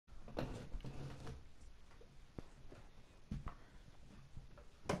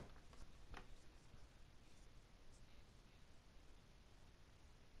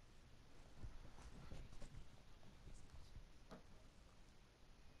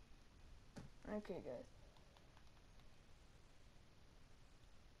Okay, guys.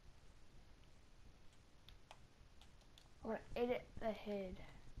 We're gonna edit the head.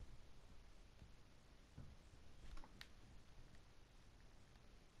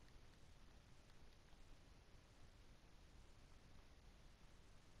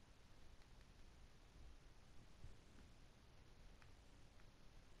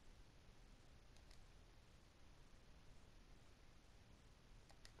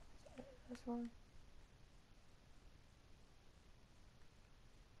 This one.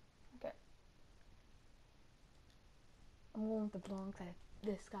 Okay. I'm going with the blonde because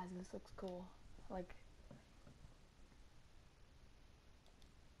this guys, this looks cool. Like.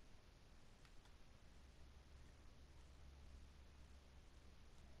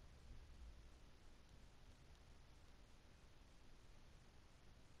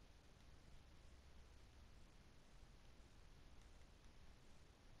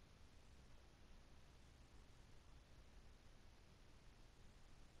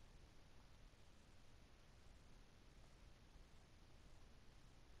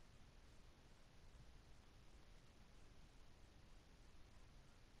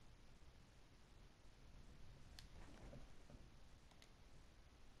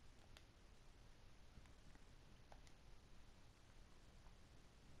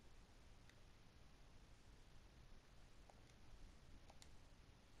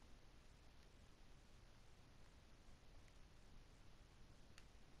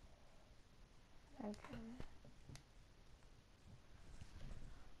 Okay.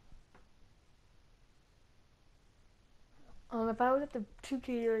 If I was at the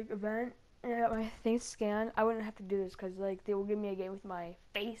 2K like event and I got my thing scanned, I wouldn't have to do this because like they will give me a game with my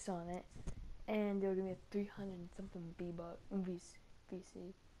face on it, and they'll give me a 300 and something V-Buck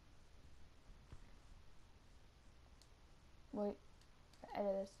VC. Wait,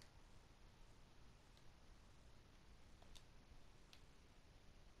 edit this.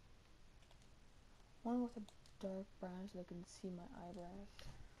 One with a dark brown so they can see my eyebrows.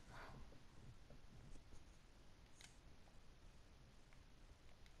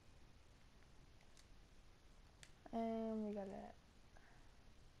 And we got it.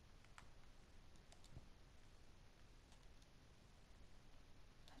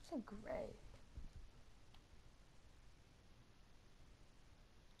 That's a gray.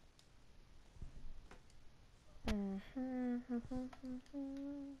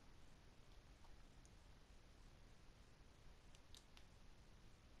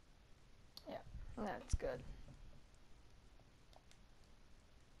 Yeah, that's good.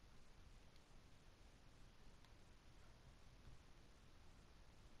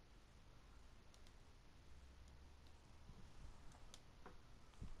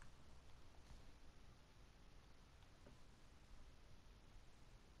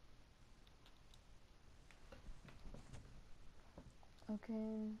 Okay.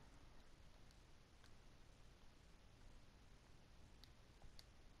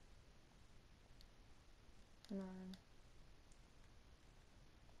 Nine.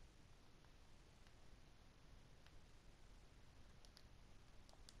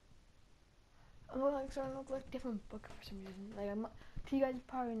 I'm like starting to look like a different book for some reason. Like I'm, to you guys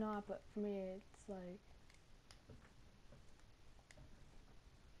probably not, but for me it's like.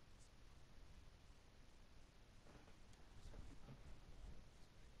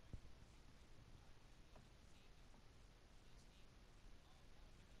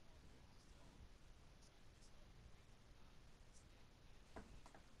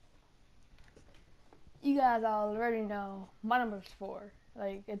 You guys already know my number's 4.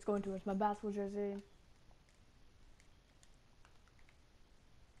 Like it's going towards my basketball jersey.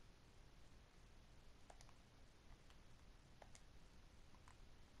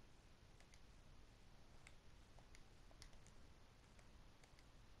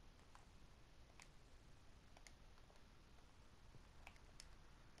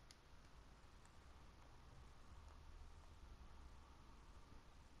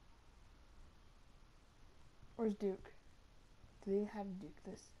 Where's Duke? Do they have Duke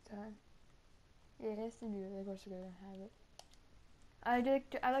this time? Yeah, yes they do. Of course they're gonna have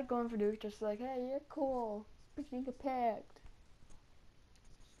it. I like going for Duke just like, hey, you're cool. Speaking of picked.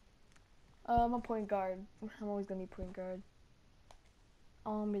 I'm a point guard. I'm always gonna be point guard.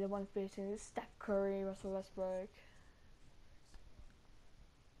 I'm gonna be the one facing Steph Curry, Russell Westbrook.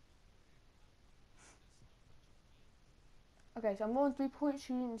 Okay, so I'm going 3-point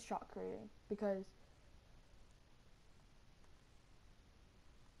shooting and shot creating because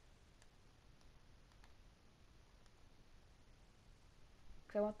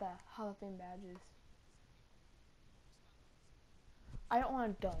I want the Hall of Fame badges. I don't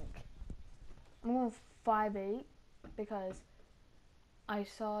want to dunk. I'm going 5'8" because I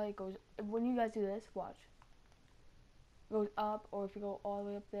saw it goes, when you guys do this, watch. It goes up, or if you go all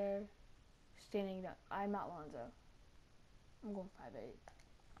the way up there, standing down. I'm not Lonzo. I'm going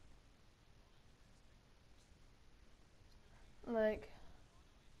 5'8". Like,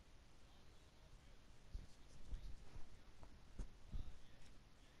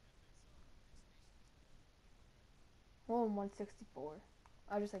 well, I'm 164.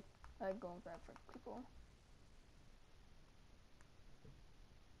 I just like going with that for people.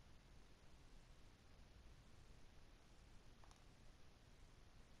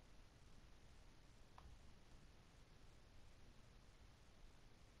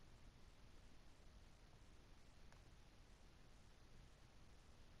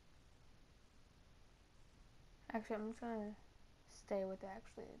 Actually, I'm just gonna stay with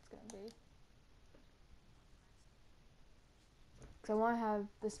actually it's gonna be. Because I want to have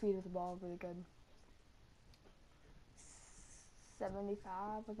the speed of the ball really good.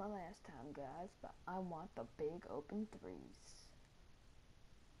 75 was my last time, guys, but I want the big open threes.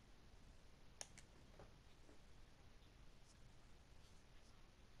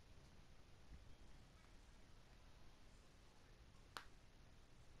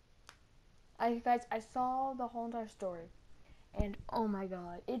 Guys, I saw the whole entire story, and oh my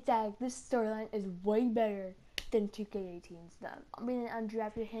god, it's like this storyline is way better than 2K18's. I mean,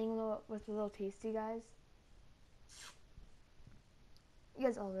 undrafted hanging with the little tasty guys. You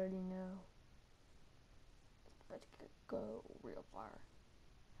guys already know. Let's go real far.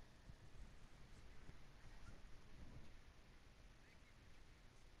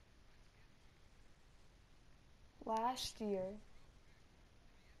 Last year,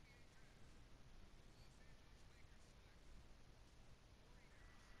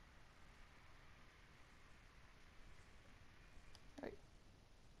 right,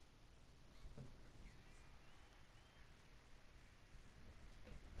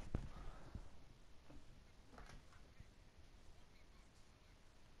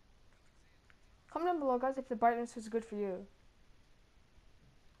 comment down below, guys, if the brightness was good for you.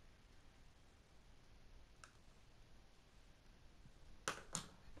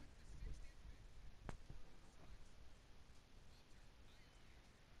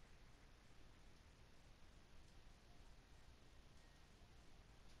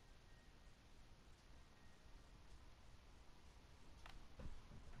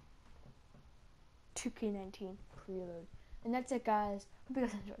 $2K19 Prelude. And that's it, guys. Hope you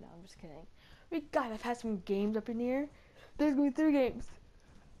guys enjoyed. No, I'm just kidding. I've had some games up in here. There's gonna be 3 games.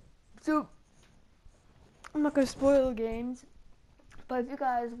 So, I'm not gonna spoil the games. But if you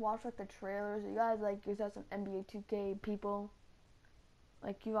guys watch like the trailers, you guys like yourself some NBA 2K people.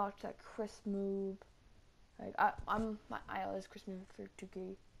 Like you watch that Chris move. Like my idol is Chris move for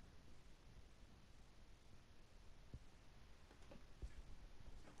 2K.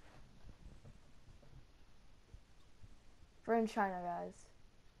 We're in China, guys.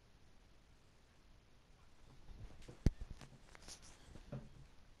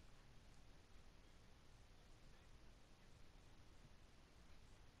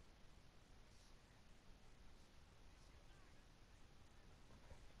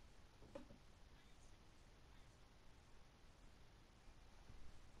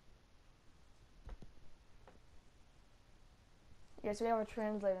 Yeah, so we have a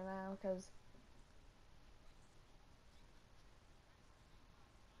translator now because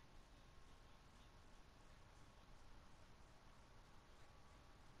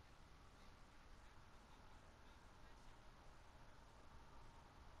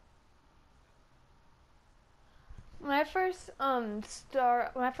when I first when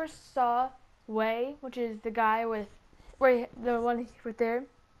I first saw Wei, which is the guy with the one right there,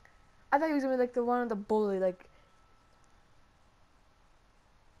 I thought he was gonna be like the one of the bully, like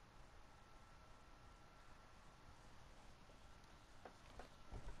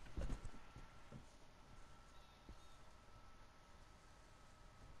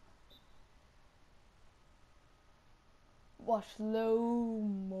watch slow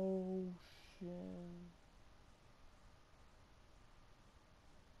motion.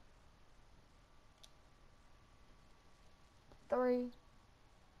 3.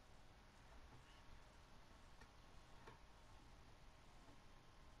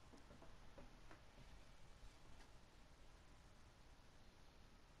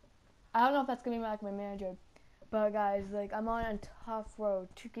 I don't know if that's gonna be like my manager, but guys, like I'm on a tough road.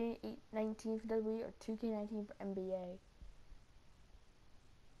 2K19 for WWE or 2K19 for NBA.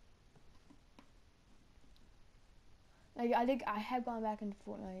 Like I think I have gone back into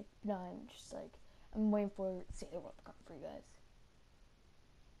Fortnite, but I'm just like I'm waiting for Sailor World to come for you guys.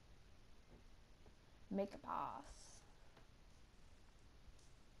 Make a pass.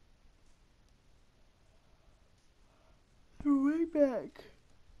 Way back.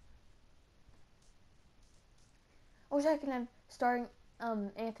 I wish I could have starting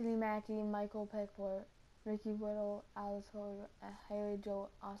Anthony Mackie, Michael Pickford, Ricky Whittle, Alex Holder, Haley Joe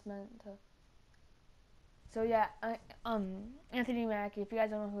Osmenta. So yeah, Anthony Mackie. If you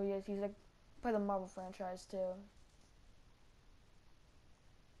guys don't know who he is, he's like for the Marvel franchise too.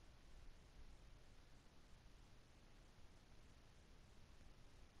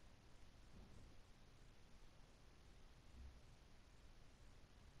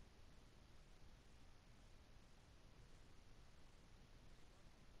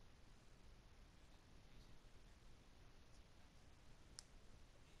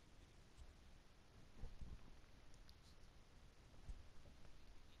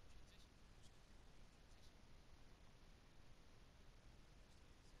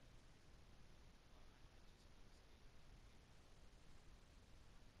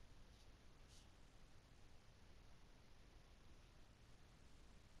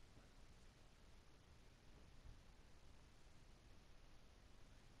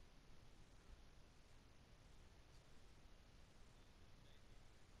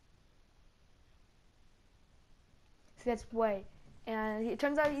 So that's Way, and it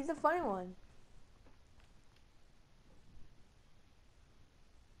turns out he's a funny one.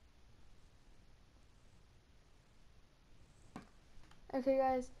 Okay,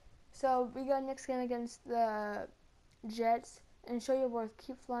 guys. So we got next game against the Jets, and show your worth.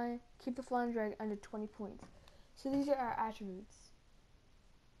 Keep flying. Keep the flying drag under 20 points. So these are our attributes.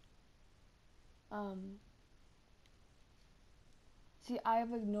 See, I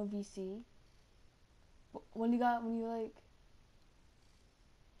have like no VC. But when you like,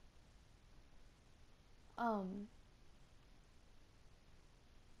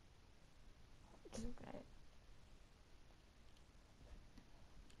 okay.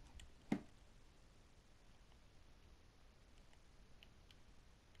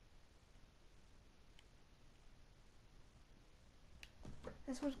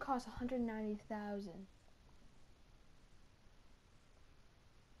 This would cost 190,000.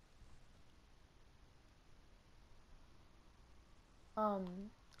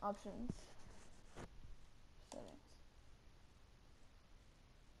 Options. Settings.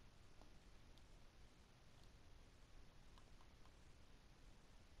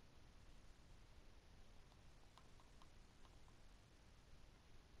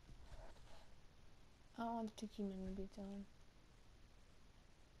 I don't want the 2 key menu to be on.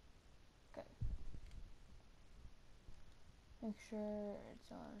 Okay. Make sure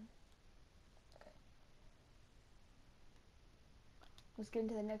it's on. Okay. Let's get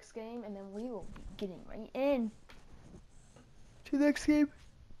into the next game, and then we will be getting right in to the next game.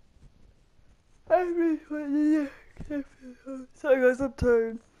 Sorry guys, I'm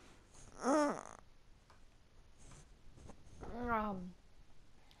tired. I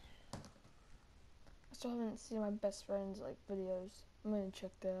still haven't seen my best friend's like videos. I'm gonna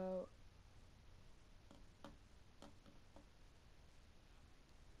check that out.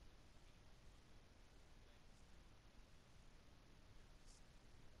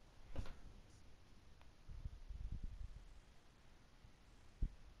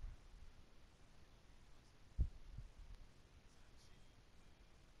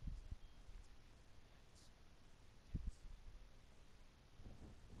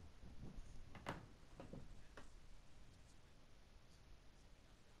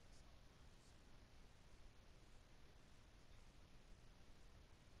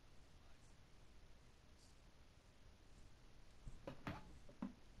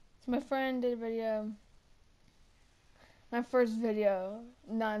 So my friend did a video. My first video,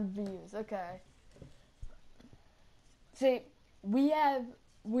 9 views. Okay. See, we have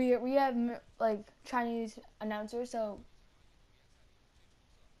like Chinese announcers, so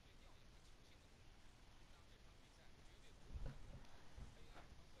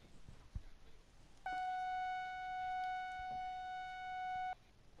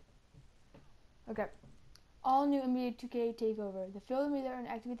okay. All new NBA 2K takeover. The field will be there and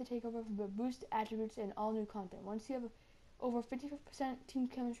activate the takeover for boost attributes and all new content. Once you have over 50% team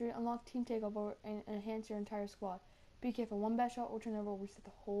chemistry, unlock team takeover and enhance your entire squad. Be careful, one bad shot or turnover will reset the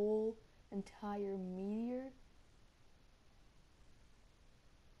whole entire meteor.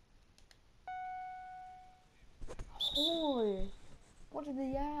 Holy, what did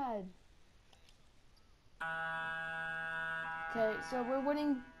they add? Okay, so we're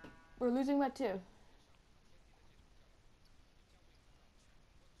winning, we're losing by 2.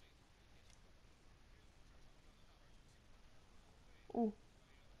 Ooh.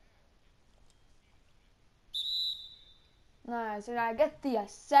 Nice, and I get the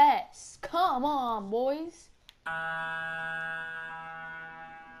assist. Come on, boys.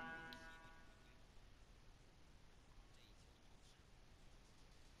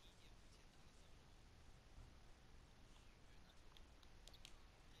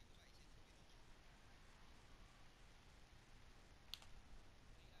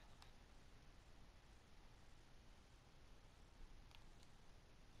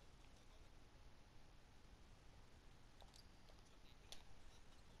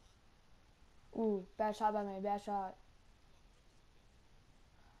 Ooh, bad shot by me, bad shot.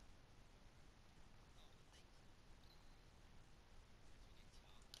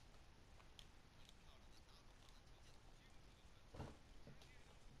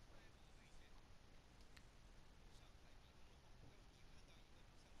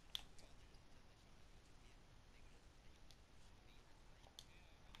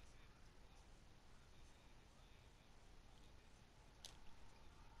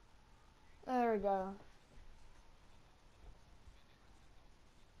 There we go.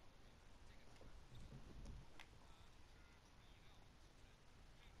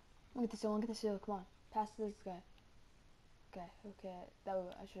 Look at this one, look at this one. Come on, pass to this guy. Okay, okay.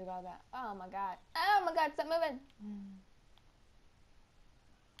 I should have got that. Oh my god. Oh my god, stop moving.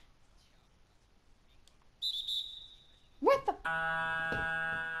 What the?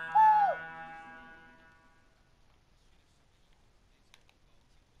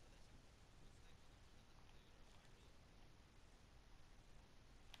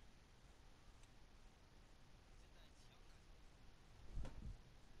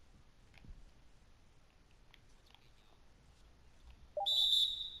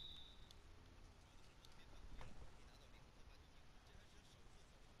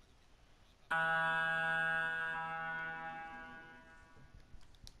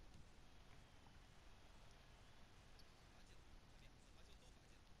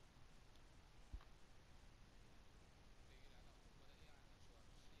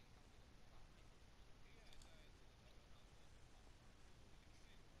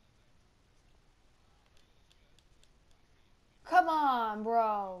 Come on,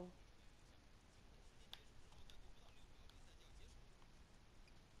 bro.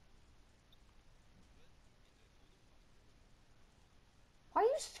 Why are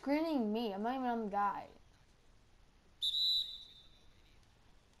you screening me? I'm not even on the guy.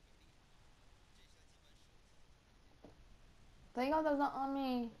 Thank God that was not on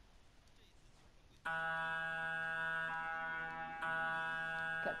me.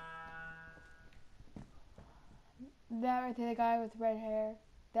 Okay. That right there, the guy with red hair.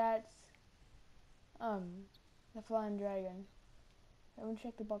 That's the flying dragon. Everyone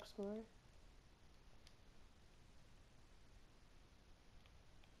check the box score.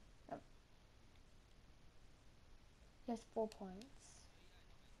 Yep. He has 4 points.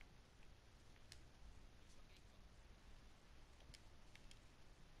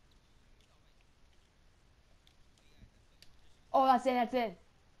 Oh, that's it, that's it.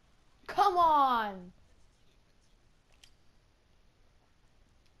 Come on!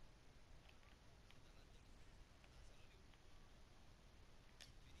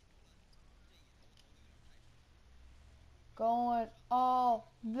 Going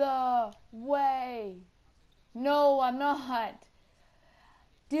all the way. No, I'm not.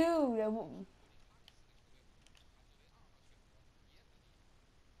 Dude.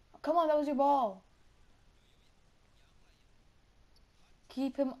 Come on, that was your ball.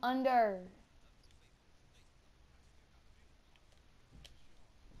 Keep him under.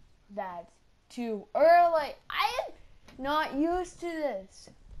 That's too early. I am not used to this.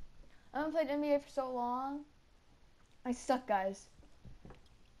 I haven't played NBA for so long. I suck, guys.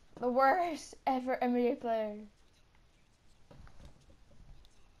 The worst ever NBA player.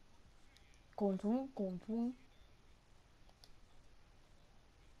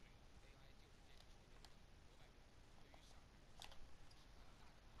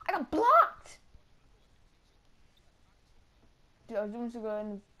 I got blocked! Dude, I was doing so good in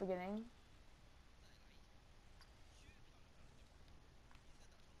the beginning.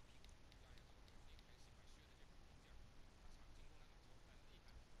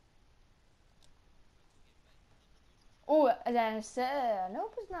 Oh, that's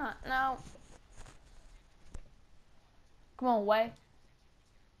nope, it's not. No. Come on, way.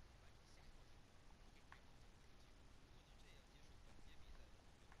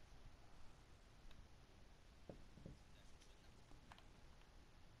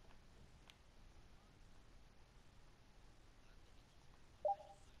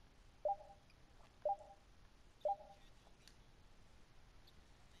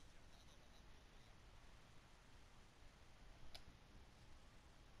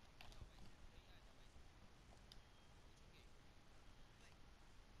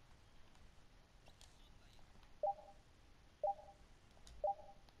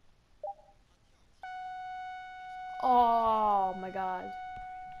 Oh my god.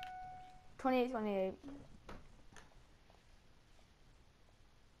 28-28.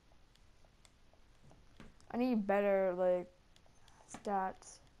 I need better, like,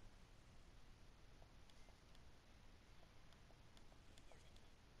 stats.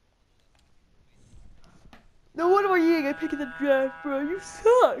 No wonder why you didn't get picked in the draft, bro. You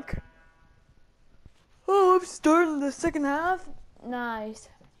suck. Oh, I'm starting the second half. Nice.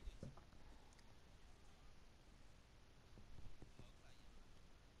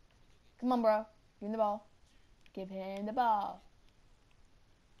 Come on, bro. Give him the ball. Give him the ball.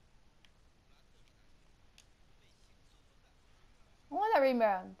 I want that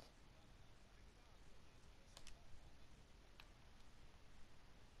rebound.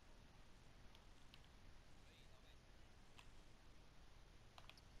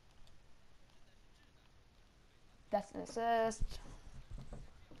 That's an assist.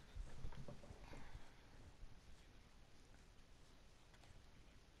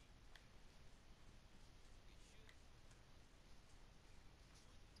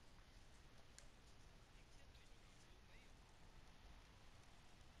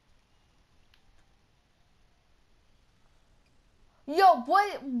 Yo, what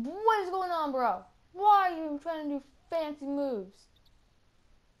is going on, bro? Why are you trying to do fancy moves?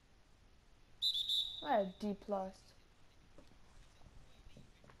 I had a D plus.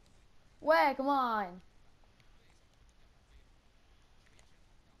 Wait, come on.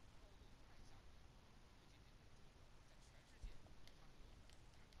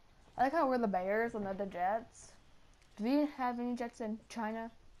 I like how we're the Bears and not the Jets. Do we have any Jets in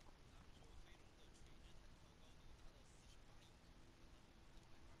China?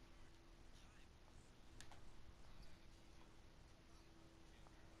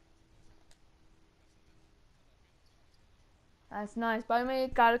 That's nice. By the way,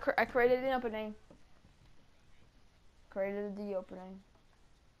 I created an opening. Created the opening.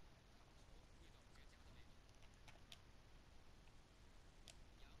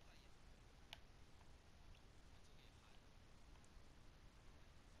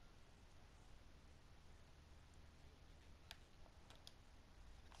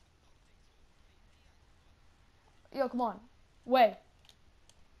 Yo, come on. Wait.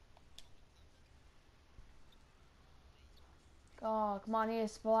 Oh, come on, need a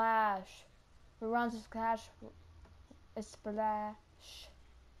splash. Who runs a splash? A splash.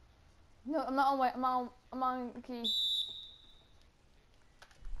 No, I'm not on way. I'm on key.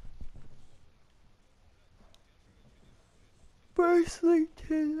 Firstly,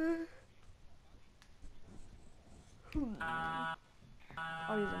 Taylor.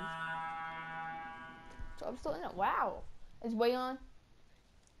 I'll use them. So I'm still in it. Wow. Is way on?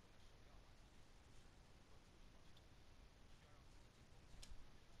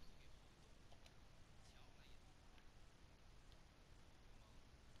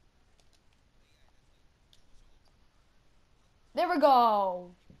 There we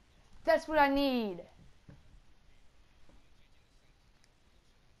go. That's what I need.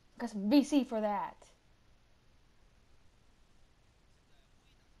 Got some VC for that.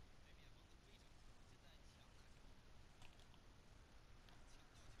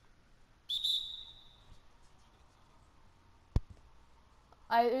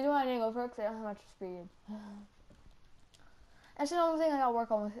 I didn't go for it because I don't have much speed. That's the only thing I gotta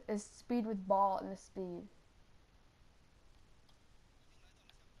work on is speed with ball and the speed.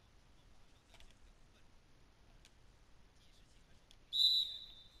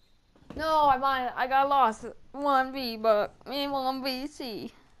 No, I got lost. 1v, but me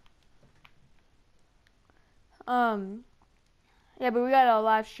 1vc. Yeah, but we got a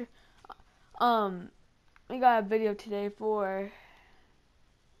live stream. We got a video today for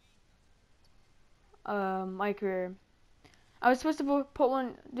MYCAREER. I was supposed to put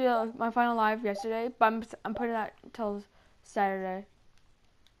one, do my final live yesterday, but I'm putting that until Saturday.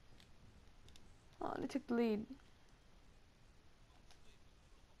 Oh, they took the lead.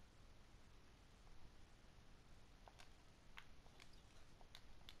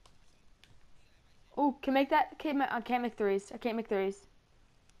 Oh, can make that? I can't make threes. I can't make threes.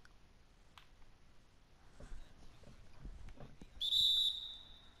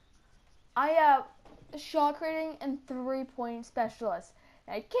 I have shot creating and 3-point specialist.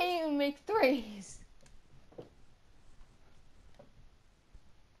 I can't even make threes.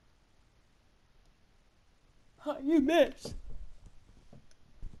 You missed.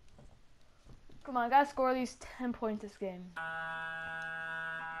 Come on, I gotta score at least 10 points this game.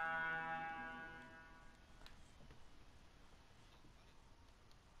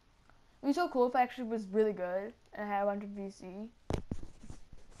 It'd be so cool if I actually was really good and I had a bunch of VC.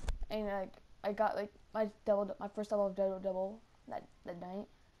 And like, I got like my first double double that night.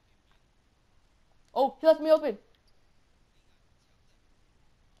 Oh, he left me open.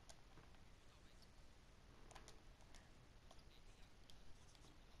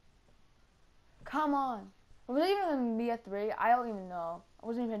 Come on. Was it even me at 3? I don't even know. I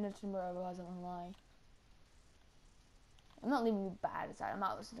wasn't even paying attention where I was online. I'm not leaving you bad aside. I'm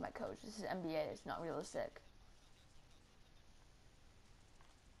not listening to my coach. This is NBA. It's not realistic.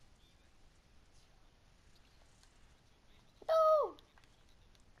 No!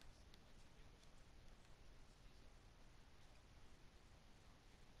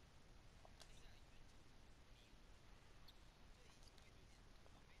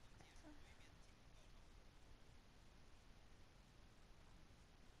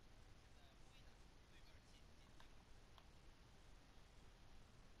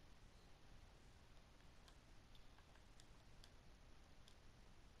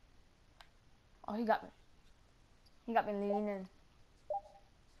 Oh, he got me. He got me leaning in.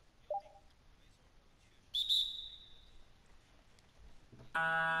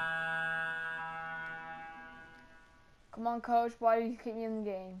 Come on, coach. Why do you keep me in the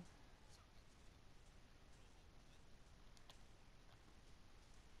game?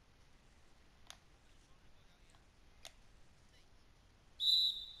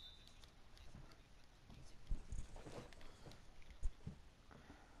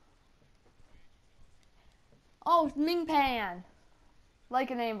 Oh, it's Ming Pan.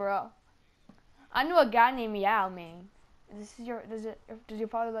 Like a name, bro. I knew a guy named Yao Ming. Does your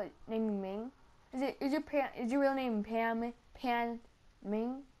father like name you Ming? Is your real name Pan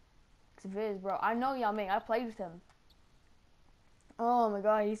Ming? Cause if it is, bro, I know Yao Ming. I played with him. Oh my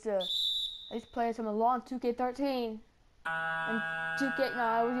god, I used to play with him a lot in 2K13. And 2K, no,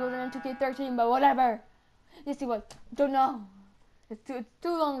 I was using in 2K13, but whatever. Yes, he was. Don't know. It's too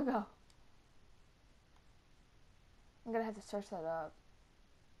long ago. I'm gonna have to search that up.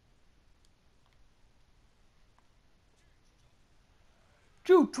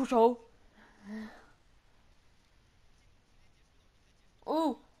出手.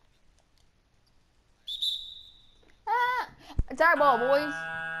 Ooh. Ah! It's our ball, boys.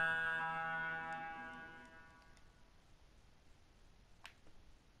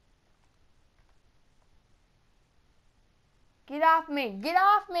 Get off me. Get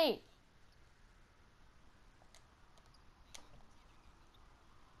off me.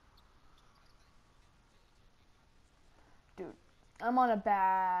 Dude, I'm on a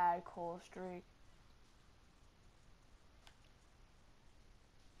bad cold streak.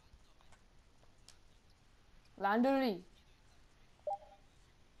 Landry.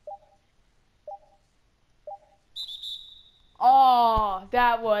 Oh,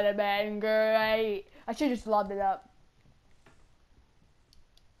 that would have been great. I should just lobbed it up.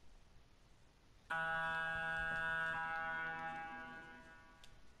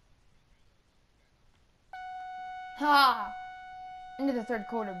 Ha! Into the third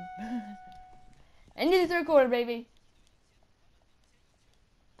quarter. Into the third quarter, baby.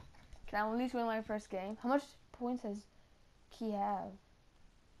 Can I at least win my first game? How much points does Key have?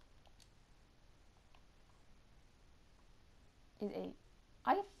 Is 8.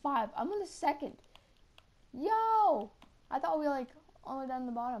 I have 5. I'm on the second. Yo! I thought we were like all the way down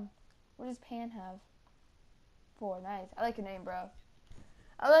the bottom. What does Pan have? 4. Nice. I like your name, bro.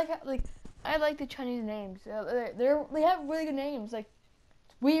 I like the Chinese names. They have really good names. Like,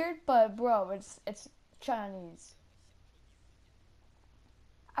 it's weird, but bro, it's Chinese.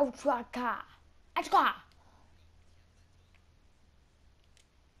 Outraka. Achka.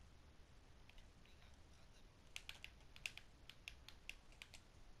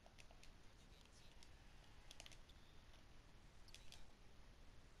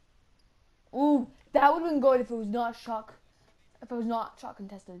 Ooh, that would have been good if it was not shot. If it was not shot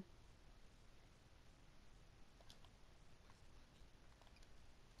contested.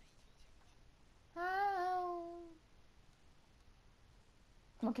 Ow.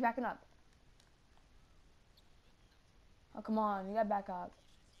 Come on, keep backing up. Oh, come on, you gotta back up.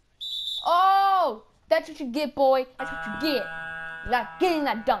 Oh, that's what you get, boy. That's what you get. You're not getting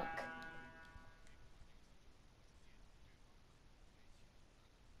that dunk.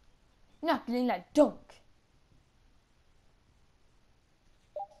 You're not getting that dunk.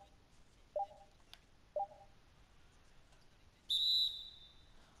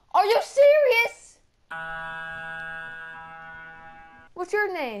 Are you serious? What's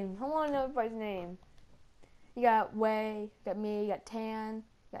your name? I want to know everybody's name. You got Wei, you got me, you got Tan,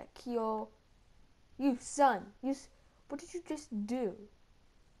 you got Keo. You, son. What did you just do?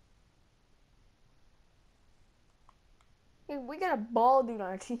 Hey, we got a ball dude on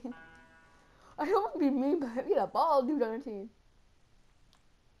our team. I don't want to be mean, but be a ball dude on the team.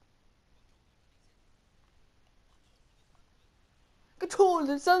 Control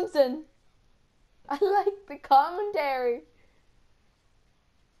the Sunson. I like the commentary.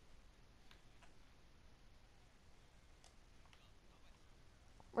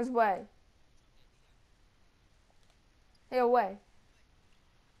 Where's Way? Hey, Way.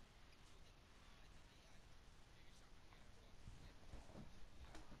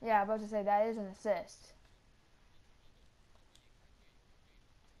 Yeah, I was about to say that is an assist.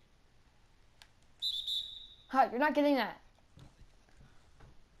 Huh, you're not getting that.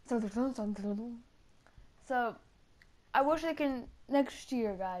 So, I wish I can next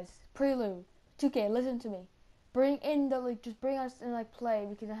year, guys. Prelude, 2K, listen to me. Bring in the like, just bring us in like play.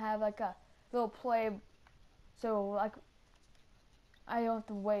 We can have like a little play, so like I don't have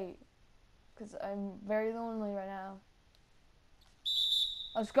to wait, cause I'm very lonely right now.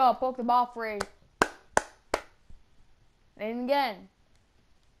 Let's go, poke the ball free. And again,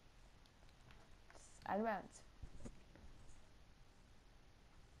 out of bounds.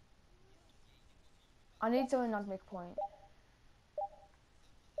 I need someone not to make a point.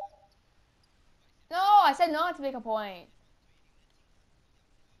 No, I said not to make a point.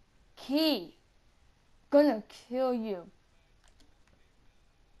 Key. Gonna kill you.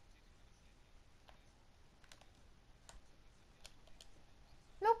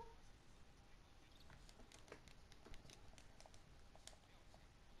 Nope.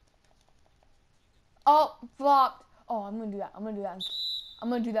 Oh, flopped. Oh, I'm gonna do that. I'm gonna do that. I'm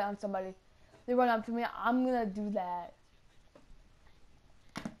gonna do that on somebody. They run up to me. I'm gonna do that.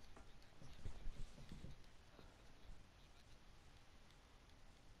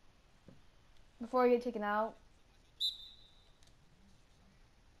 Before I get taken out.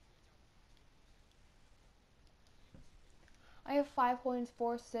 I have 5 points,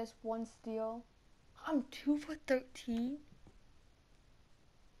 4 assists, 1 steal. I'm 2 for 13.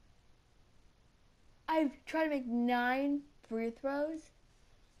 I've tried to make 9 free throws.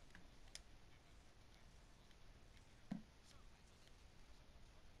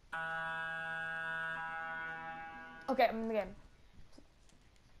 Okay, I'm in the game.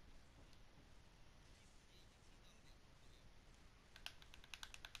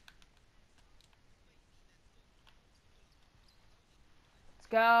 Let's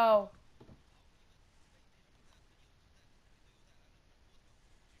go.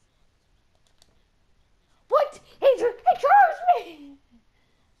 What? He charged me!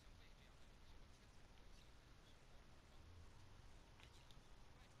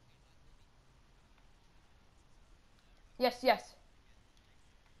 Yes, yes.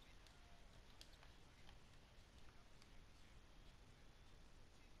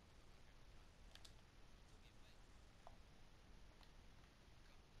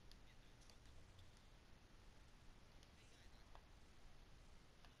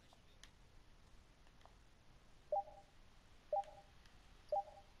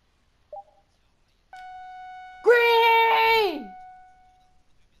 Green!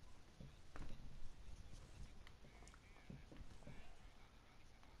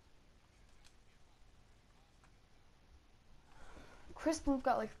 Chris Booth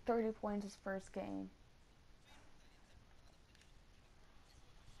got like 30 points his first game.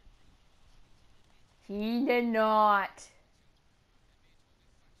 He did not.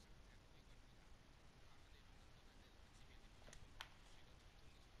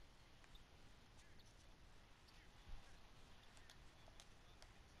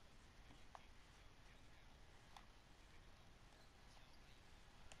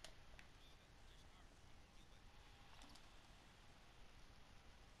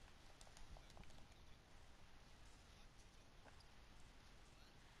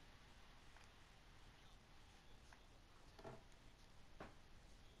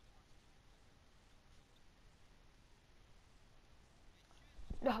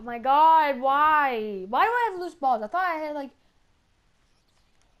 Oh my god, why? Why do I have loose balls? I thought I had like...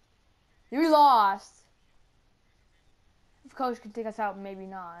 We lost. If coach can take us out, maybe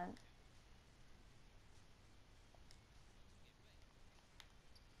not.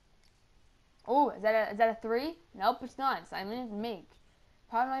 Oh, is that a 3? Nope, it's not. Simon didn't make.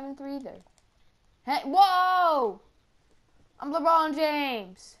 Probably not even 3 either. Hey, whoa! I'm LeBron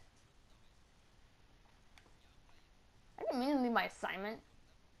James. I didn't mean to leave my assignment.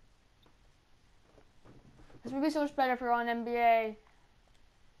 This would be so much better if we were on NBA.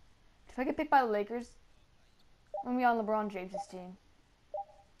 If I get picked by the Lakers, I'm gonna be on LeBron James' team.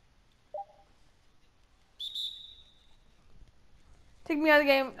 Take me out of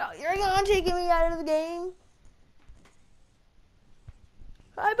the game. No, you're not taking me out of the game.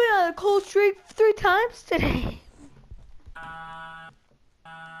 I've been out of a cold streak 3 times today.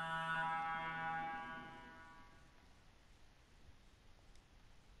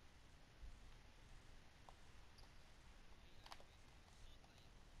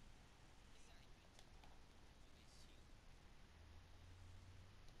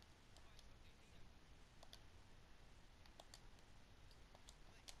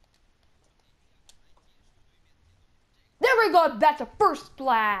 There we go. That's a first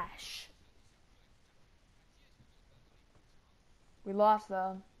splash. We lost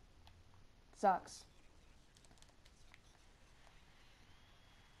though. Sucks.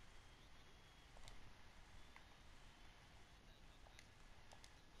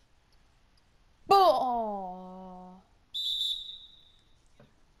 Oh.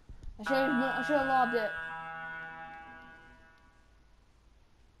 I should have lobbed it.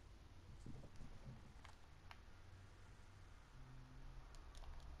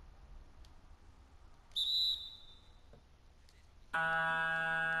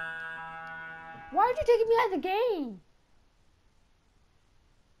 Why are you taking me out of the game?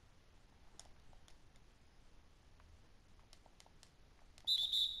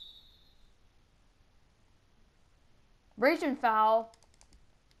 Reaching foul.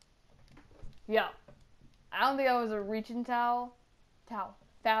 Yeah. I don't think that was a reaching foul.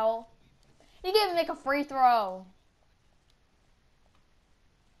 Foul. You can't even make a free throw.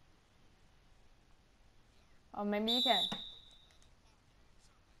 Oh, maybe you can.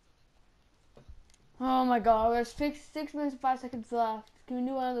 Oh my god, there's 6 minutes and 5 seconds left. Can we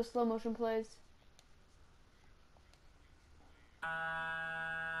do one of those slow motion plays?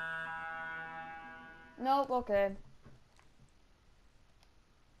 Nope, okay.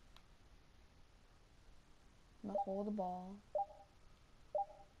 I'm gonna hold the ball.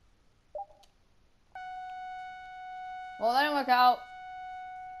 Well, that didn't work out.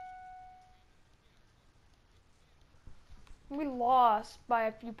 We lost by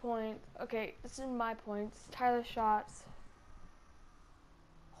a few points. Okay, this is my points. Tyler's shots.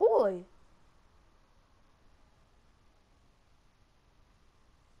 Holy.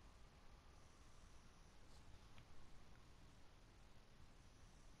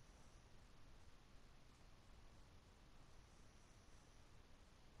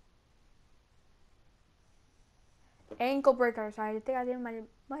 Ankle breaker. Sorry, I think I didn't might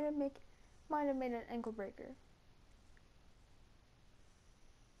have made an ankle breaker.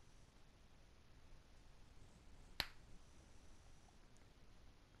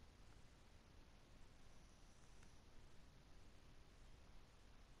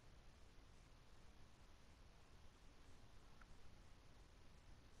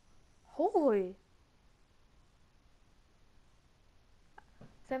 Holy.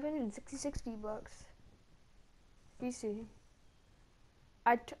 766 V-Bucks. BC.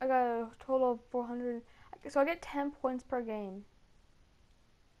 I got a total of 400. So I get 10 points per game.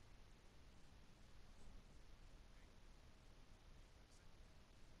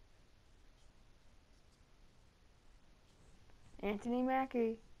 Anthony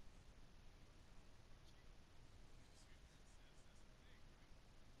Mackie.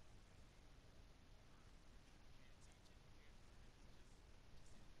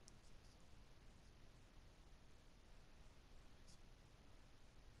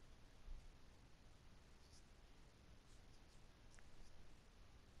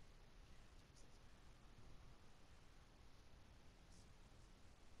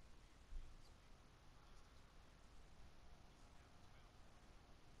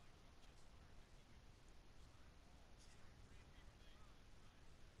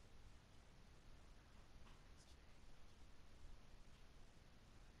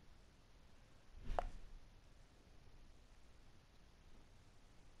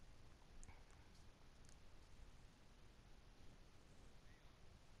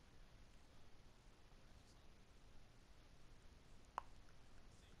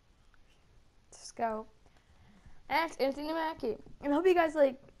 Let's go. And that's Anthony Mackie. And I hope you guys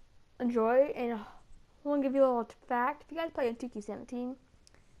enjoy. And I want to give you a little fact. If you guys play in 2K17,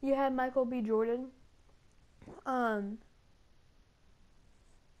 you have Michael B. Jordan. Wow.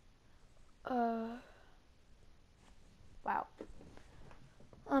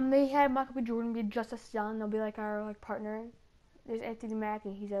 They had Michael B. Jordan be Justice Young. They'll be like our partner. There's Anthony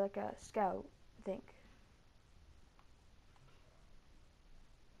Mackie. He's like a scout, I think.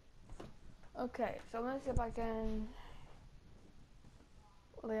 Okay, so I'm gonna see if I can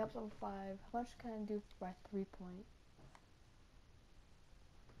layups on 5. How much can I do by 3-point?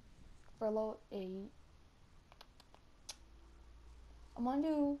 For a low 8. I'm gonna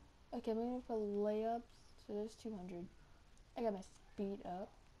do. Okay, I'm gonna do for layups. So there's 200. I got my speed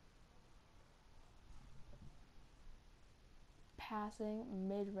up. passing,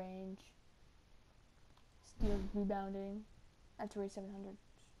 mid-range, steals, rebounding. That's rated 700.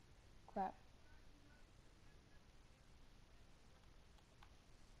 Crap.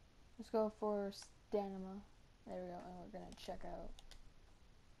 Let's go for stamina. There we go, and we're gonna check out.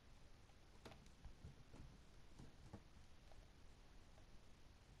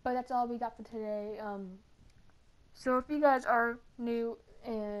 But that's all we got for today. So if you guys are new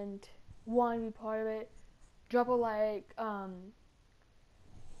and want to be part of it, drop a like.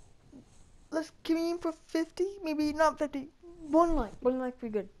 Let's give me in for 50, maybe not 50. One like would be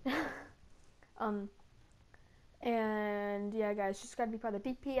good. And yeah, guys, just gotta be part of the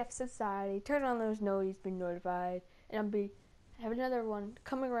DPF society. Turn on those noties, be notified, and I'll have another one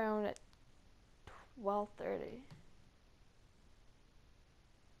coming around at 12:30.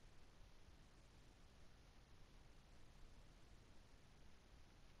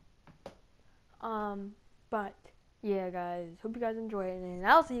 But yeah, guys, hope you guys enjoy it, and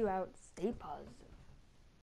I'll see you out. Stay positive.